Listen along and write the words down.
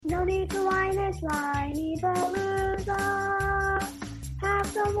No need to whine, it's Whiny Palooza. Have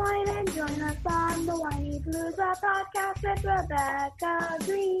some wine and join us on the Whiny Palooza podcast with Rebecca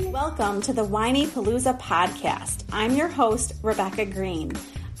Green. Welcome to the Whiny Palooza podcast. I'm your host, Rebecca Green.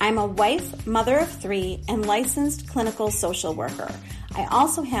 I'm a wife, mother of 3, and licensed clinical social worker. I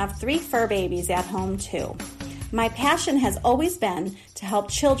also have 3 fur babies at home too. My passion has always been to help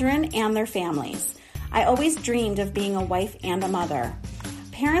children and their families. I always dreamed of being a wife and a mother.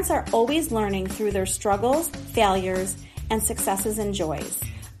 Parents are always learning through their struggles, failures, and successes and joys.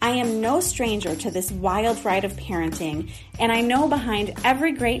 I am no stranger to this wild ride of parenting, and I know behind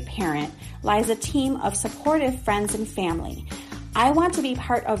every great parent lies a team of supportive friends and family. I want to be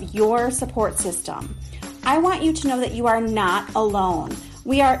part of your support system. I want you to know that you are not alone.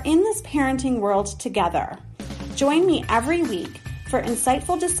 We are in this parenting world together. Join me every week for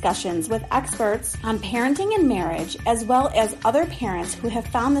insightful discussions with experts on parenting and marriage, as well as other parents who have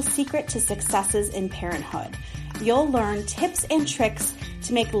found the secret to successes in parenthood. You'll learn tips and tricks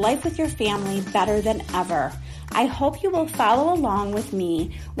to make life with your family better than ever. I hope you will follow along with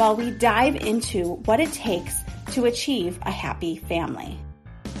me while we dive into what it takes to achieve a happy family.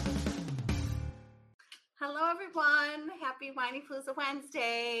 Hello, everyone. Happy Whiny Palooza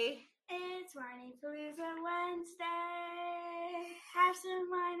Wednesday. It's Whiny Palooza Wednesday. Have some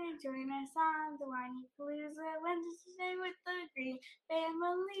wine and join us on the Whiny Palooza Wednesday with the Green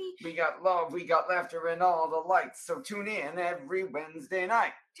family. We got love, we got laughter, and all the lights. So tune in every Wednesday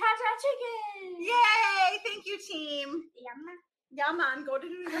night. Cha-cha chicken! Yay! Thank you, team. Yum. Man, go to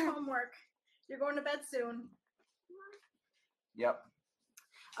do your homework. You're going to bed soon. Yep.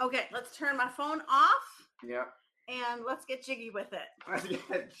 Okay, let's turn my phone off. Yep. And let's get jiggy with it. Let's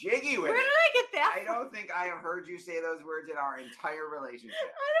get jiggy with Where it. did I get that I don't think I have heard you say those words in our entire relationship.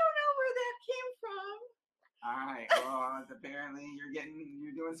 I don't know where that came from. All right. Well, apparently you're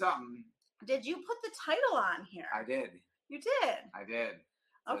doing something. Did you put the title on here? I did. You did? I did.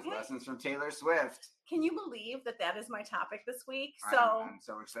 Okay. Lessons from Taylor Swift. Can you believe that is my topic this week? I'm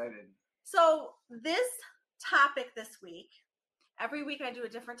so excited. So this topic this week, every week I do a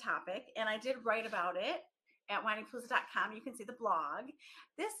different topic, and I did write about it at whinypalooza.com. You can see the blog.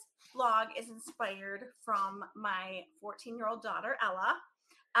 This blog is inspired from my 14-year-old daughter, Ella.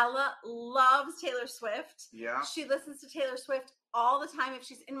 Ella loves Taylor Swift. Yeah. She listens to Taylor Swift all the time. If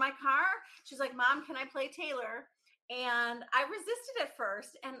she's in my car, she's like, Mom, can I play Taylor? And I resisted at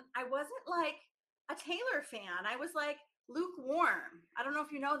first, and I wasn't like a Taylor fan. I was like lukewarm. I don't know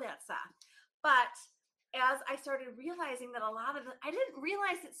if you know that, Seth. But as I started realizing that I didn't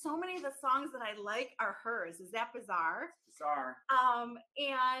realize that so many of the songs that I like are hers. Is that bizarre? Bizarre.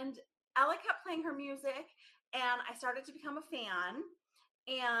 And Ella kept playing her music, and I started to become a fan.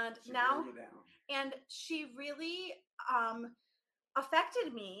 And she really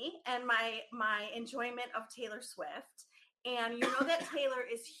affected me and my enjoyment of Taylor Swift. And you know that Taylor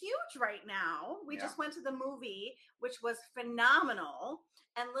is huge right now. We just went to the movie, which was phenomenal.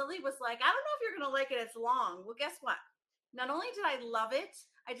 And Lily was like, I don't know if you're going to like it. It's long. Well, guess what? Not only did I love it,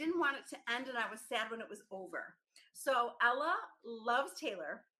 I didn't want it to end, and I was sad when it was over. So Ella loves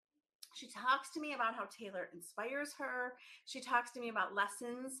Taylor. She talks to me about how Taylor inspires her. She talks to me about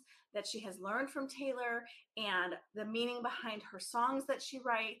lessons that she has learned from Taylor and the meaning behind her songs that she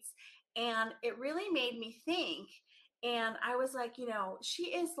writes. And it really made me think. And I was like, she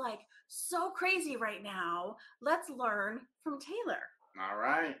is like so crazy right now. Let's learn from Taylor. All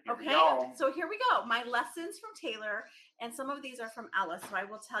right. Okay. So here we go. My lessons from Taylor, and some of these are from Ella. So I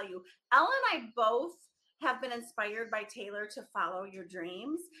will tell you, Ella and I both have been inspired by Taylor to follow your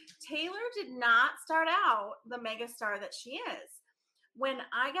dreams. Taylor did not start out the megastar that she is. When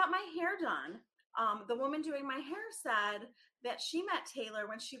I got my hair done, the woman doing my hair said that she met Taylor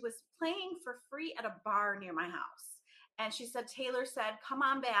when she was playing for free at a bar near my house. And she said, Taylor said, come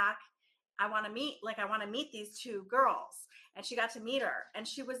on back. I want to meet these 2 girls. And she got to meet her. And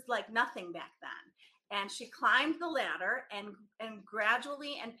she was like nothing back then. And she climbed the ladder and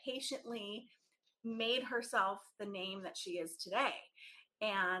gradually and patiently made herself the name that she is today.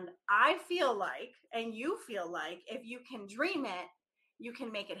 And I feel like, and you feel like, if you can dream it, you can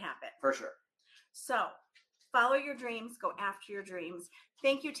make it happen. For sure. So follow your dreams, go after your dreams.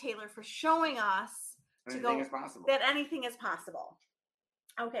 Thank you, Taylor, for showing us anything is possible. That anything is possible.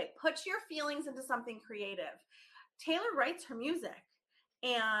 Okay, put your feelings into something creative. Taylor writes her music,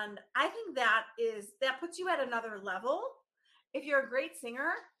 and I think that puts you at another level. If you're a great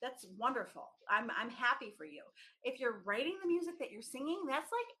singer, that's wonderful. I'm happy for you. If you're writing the music that you're singing,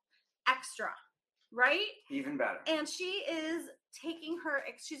 that's like extra, right? Even better. And she's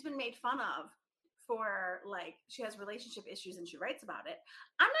been made fun of for like she has relationship issues and she writes about it,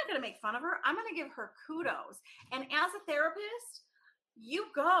 I'm not going to make fun of her. I'm going to give her kudos. And as a therapist, you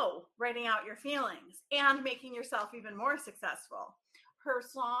go writing out your feelings and making yourself even more successful. Her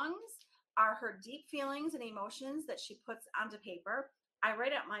songs are her deep feelings and emotions that she puts onto paper. I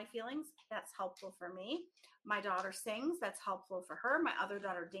write out my feelings. That's helpful for me. My daughter sings. That's helpful for her. My other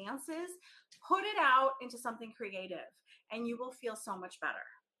daughter dances. Put it out into something creative and you will feel so much better.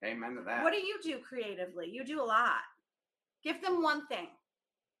 Amen to that. What do you do creatively? You do a lot. Give them one thing.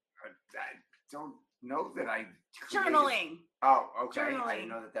 I don't know that I... Journaling. Oh, okay. Journaling. I didn't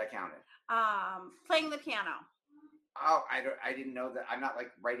know that counted. Playing the piano. Oh, I didn't know that. I'm not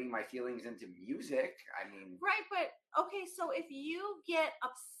like writing my feelings into music. I mean... Right, but okay, so if you get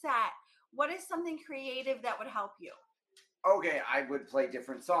upset, what is something creative that would help you? Okay, I would play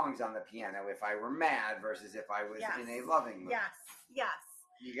different songs on the piano if I were mad versus if I was in a loving mood. Yes.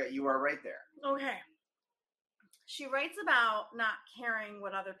 You are right there. Okay. She writes about not caring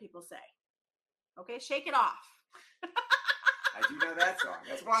what other people say. Okay, shake it off. I do know that song.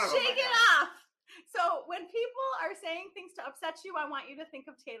 That's one of them. Shake it off. So when people are saying things to upset you, I want you to think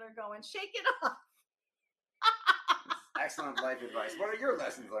of Taylor going, shake it off. Excellent life advice. What are your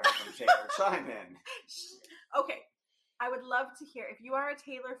lessons learned from Taylor? Chime in. Okay. I would love to hear, if you are a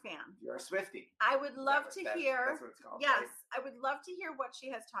Taylor fan. You're a Swiftie. I would love to hear. That's what it's called. Yes. Right? I would love to hear what she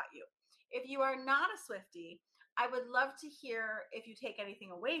has taught you. If you are not a Swiftie, I would love to hear if you take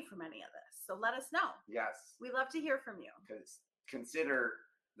anything away from any of this. So let us know. Yes. We love to hear from you. Because consider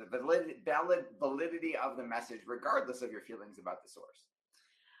the validity of the message, regardless of your feelings about the source.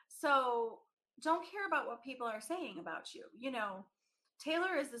 So don't care about what people are saying about you. You know,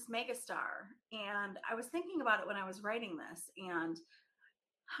 Taylor is this megastar. And I was thinking about it when I was writing this. And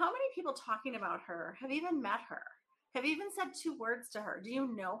how many people talking about her have even met her? Have even said 2 words to her? Do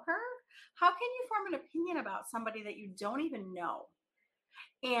you know her? How can you form an opinion about somebody that you don't even know?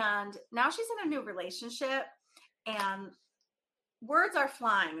 And now she's in a new relationship and words are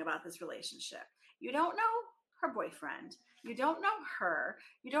flying about this relationship. You don't know her boyfriend. You don't know her.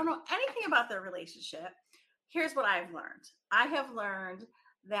 You don't know anything about their relationship. Here's what I've learned. I have learned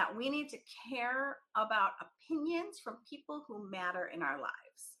that we need to care about opinions from people who matter in our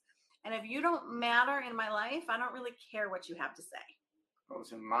lives. And if you don't matter in my life, I don't really care what you have to say.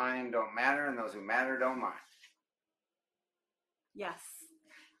 Those who mind don't matter, and those who matter don't mind. Yes.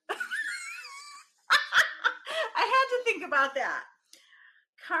 I had to think about that.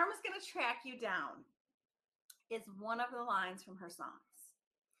 Karma's going to track you down is one of the lines from her songs.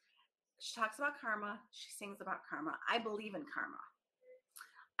 She talks about karma. She sings about karma. I believe in karma.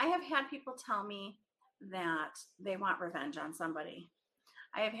 I have had people tell me that they want revenge on somebody.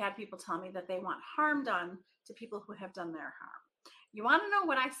 I have had people tell me that they want harm done to people who have done their harm. You want to know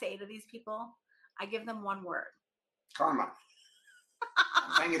what I say to these people? I give them one word. Karma.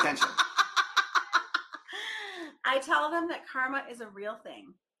 I'm paying attention. I tell them that karma is a real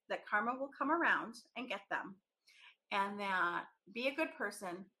thing, that karma will come around and get them, and that be a good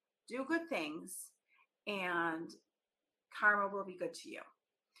person, do good things, and karma will be good to you.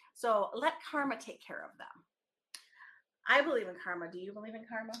 So let karma take care of them. I believe in karma. Do you believe in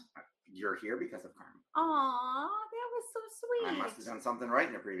karma? You're here because of karma. Aw, that was so sweet. I must have done something right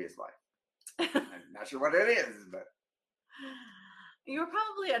in a previous life. I'm not sure what it is, but... You were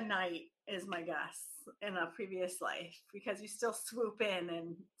probably a knight, is my guess, in a previous life, because you still swoop in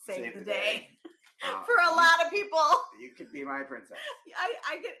and save the day. For a lot of people. You could be my princess.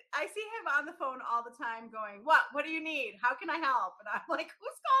 I see him on the phone all the time going, what do you need? How can I help? And I'm like,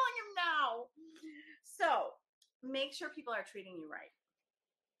 who's calling him now? So make sure people are treating you right.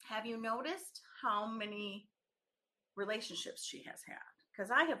 Have you noticed how many relationships she has had?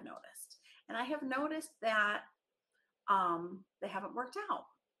 Because I have noticed. And I have noticed that they haven't worked out.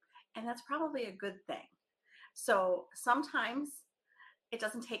 And that's probably a good thing. So sometimes it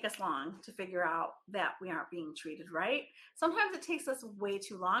doesn't take us long to figure out that we aren't being treated right. Sometimes it takes us way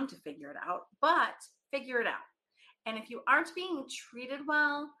too long to figure it out, but figure it out. And if you aren't being treated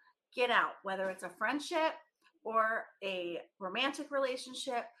well, get out, whether it's a friendship or a romantic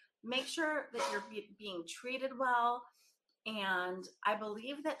relationship. Make sure that you're being treated well. And I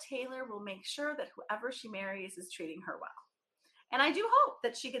believe that Taylor will make sure that whoever she marries is treating her well. And I do hope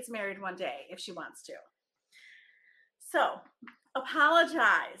that she gets married one day if she wants to. So,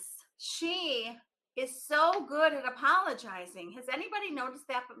 apologize. She is so good at apologizing. Has anybody noticed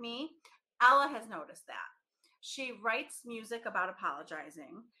that but me? Ella has noticed that. She writes music about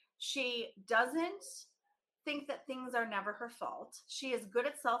apologizing. She doesn't think that things are never her fault. She is good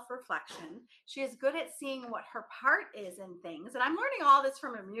at self-reflection. She is good at seeing what her part is in things. And I'm learning all this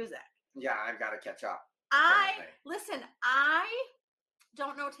from her music. Yeah, I've got to catch up. I apparently.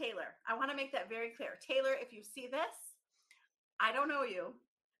 don't know Taylor. I want to make that very clear. Taylor, if you see this, I don't know you.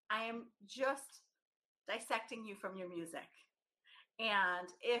 I am just dissecting you from your music. And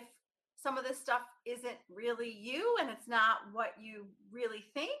if some of this stuff isn't really you and it's not what you really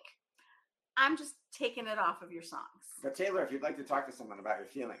think, I'm just taking it off of your songs. But Taylor, if you'd like to talk to someone about your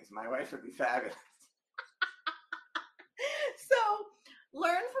feelings, my wife would be fabulous. So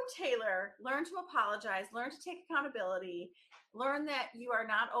learn from Taylor, learn to apologize, learn to take accountability, learn that you are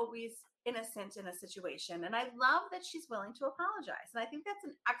not always innocent in a situation. And I love that she's willing to apologize. And I think that's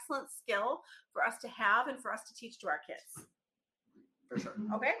an excellent skill for us to have and for us to teach to our kids. For sure.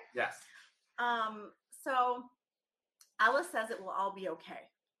 Okay? Yes. So Ella says it will all be okay,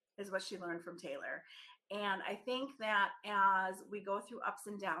 is what she learned from Taylor. And I think that as we go through ups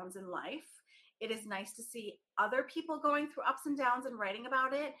and downs in life, it is nice to see other people going through ups and downs and writing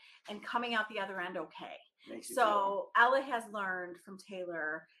about it and coming out the other end okay. So Ella has learned from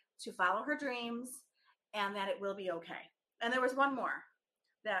Taylor to follow her dreams and that it will be okay. And there was one more.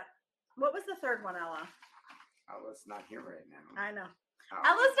 What was the third one, Ella? Ella's not here right now. I know. Oh.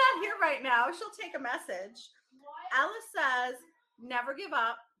 Ella's not here right now. She'll take a message. What? Ella says, never give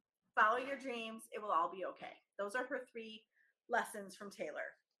up. Follow your dreams. It will all be okay. Those are her 3 lessons from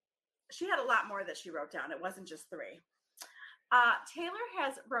Taylor. She had a lot more that she wrote down. It wasn't just 3. Taylor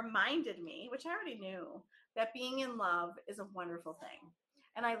has reminded me, which I already knew, that being in love is a wonderful thing.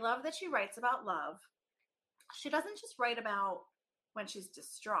 And I love that she writes about love. She doesn't just write about when she's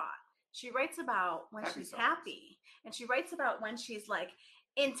distraught. She writes about when she's happy. And she writes about when she's like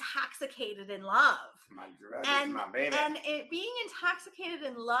intoxicated in love. My drug is my baby. And being intoxicated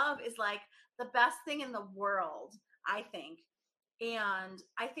in love is like the best thing in the world, I think. And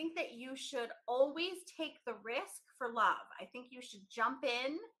I think that you should always take the risk for love. I think you should jump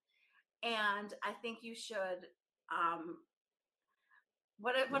in, and I think you should,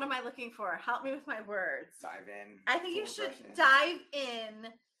 what am I looking for? Help me with my words. Dive in. I think you should dive in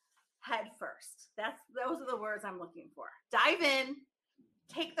head first. Those are the words I'm looking for. Dive in,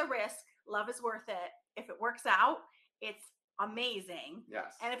 take the risk. Love is worth it. If it works out, it's amazing.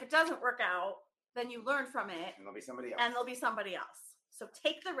 Yes. And if it doesn't work out, then you learn from it. And there'll be somebody else. So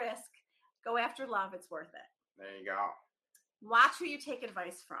take the risk. Go after love. It's worth it. There you go. Watch who you take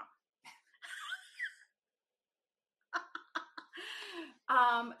advice from.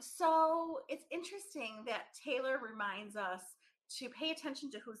 So it's interesting that Taylor reminds us to pay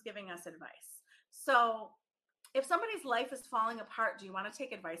attention to who's giving us advice. So if somebody's life is falling apart, do you want to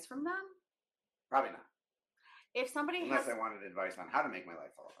take advice from them? Probably not. Unless I wanted advice on how to make my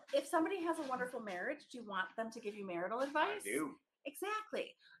life fall apart. If somebody has a wonderful marriage, do you want them to give you marital advice? I do.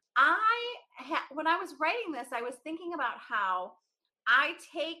 Exactly. When I was writing this, I was thinking about how I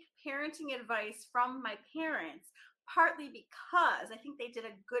take parenting advice from my parents, partly because I think they did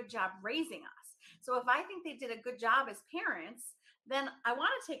a good job raising us. So if I think they did a good job as parents, then I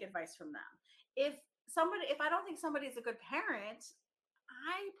want to take advice from them. If I don't think somebody's a good parent,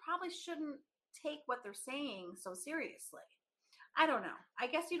 I probably shouldn't take what they're saying so seriously. I don't know. I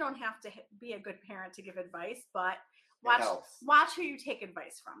guess you don't have to be a good parent to give advice, but watch who you take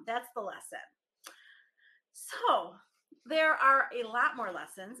advice from. That's the lesson. So there are a lot more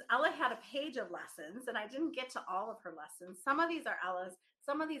lessons. Ella had a page of lessons, and I didn't get to all of her lessons. Some of these are Ella's.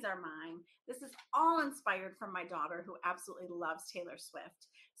 Some of these are mine. This is all inspired from my daughter, who absolutely loves Taylor Swift.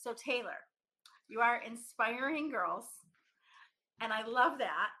 So Taylor, you are inspiring girls, and I love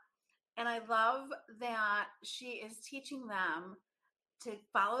that. And I love that she is teaching them to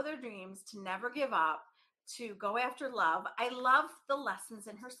follow their dreams, to never give up, to go after love. I love the lessons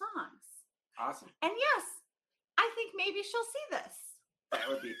in her songs. Awesome. And yes, I think maybe she'll see this. That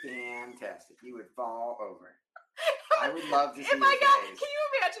would be fantastic. You would fall over. I would love to see Can you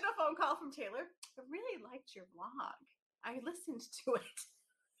imagine a phone call from Taylor? I really liked your vlog. I listened to it.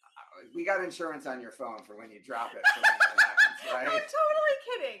 We got insurance on your phone for when you drop it. For when that happens, right? I'm totally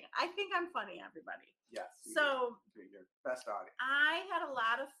kidding. I think I'm funny, everybody. Yes. So you're your best audience. I had a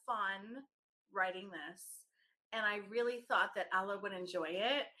lot of fun writing this, and I really thought that Ella would enjoy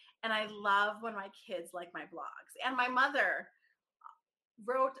it. And I love when my kids like my vlogs. And my mother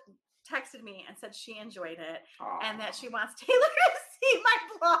texted me and said she enjoyed it. Aww. And that she wants Taylor to see my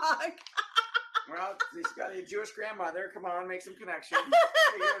vlog. Well, she's got a Jewish grandmother. Come on, make some connections.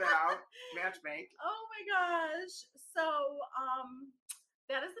 Figure it out. Matchmake. Oh my gosh. So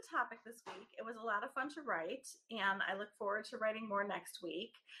that is the topic this week. It was a lot of fun to write, and I look forward to writing more next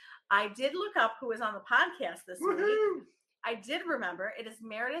week. I did look up who was on the podcast this week. I did remember it is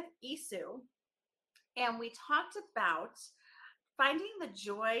Meredith Isu, and we talked about finding the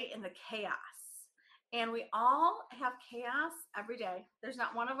joy in the chaos. And we all have chaos every day. There's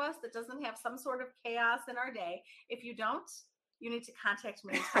not one of us that doesn't have some sort of chaos in our day. If you don't, you need to contact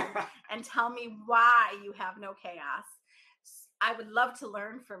me and tell me why you have no chaos. I would love to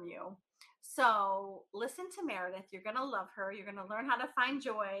learn from you. So listen to Meredith. You're going to love her. You're going to learn how to find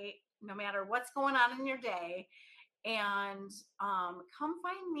joy no matter what's going on in your day. And come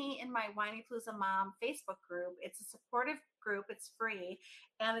find me in my Whinypaluza Mom Facebook group. It's a supportive group. It's free.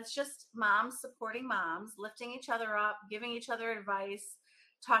 And it's just moms supporting moms, lifting each other up, giving each other advice,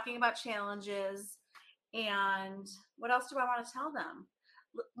 talking about challenges. And what else do I want to tell them?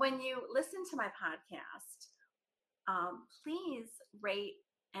 When you listen to my podcast, please rate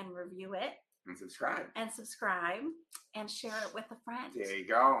and review it. And subscribe. And share it with a friend. There you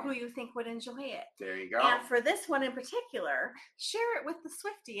go. Who you think would enjoy it. There you go. And for this one in particular, share it with the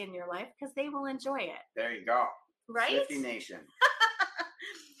Swiftie in your life because they will enjoy it. There you go. Right? Swiftie Nation.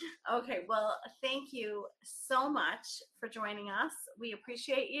 Okay, well, thank you so much for joining us. We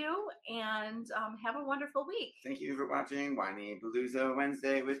appreciate you, and have a wonderful week. Thank you for watching Whinypaluza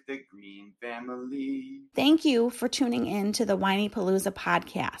Wednesday with the Green Family. Thank you for tuning in to the Whinypaluza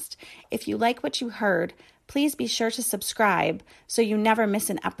podcast. If you like what you heard, please be sure to subscribe so you never miss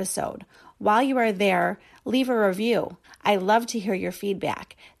an episode. While you are there, leave a review. I love to hear your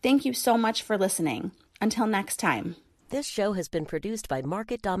feedback. Thank you so much for listening. Until next time. This show has been produced by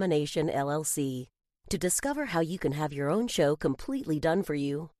Market Domination, LLC. To discover how you can have your own show completely done for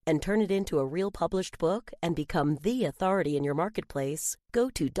you and turn it into a real published book and become the authority in your marketplace, go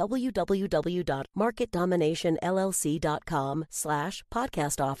to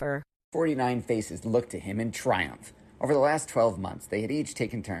www.marketdominationllc.com/podcast offer. 49 faces looked to him in triumph. Over the last 12 months, they had each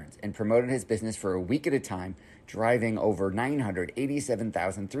taken turns and promoted his business for a week at a time, driving over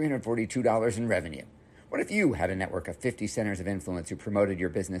 $987,342 in revenue. What if you had a network of 50 centers of influence who promoted your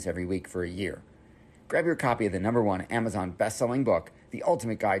business every week for a year? Grab your copy of the #1 Amazon best-selling book, The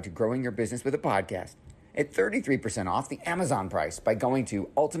Ultimate Guide to Growing Your Business with a Podcast, at 33% off the Amazon price by going to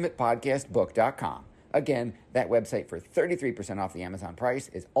ultimatepodcastbook.com. Again, that website for 33% off the Amazon price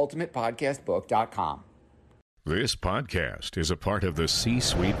is ultimatepodcastbook.com. This podcast is a part of the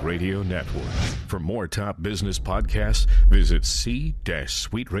C-Suite Radio Network. For more top business podcasts, visit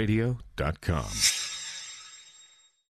c-suiteradio.com.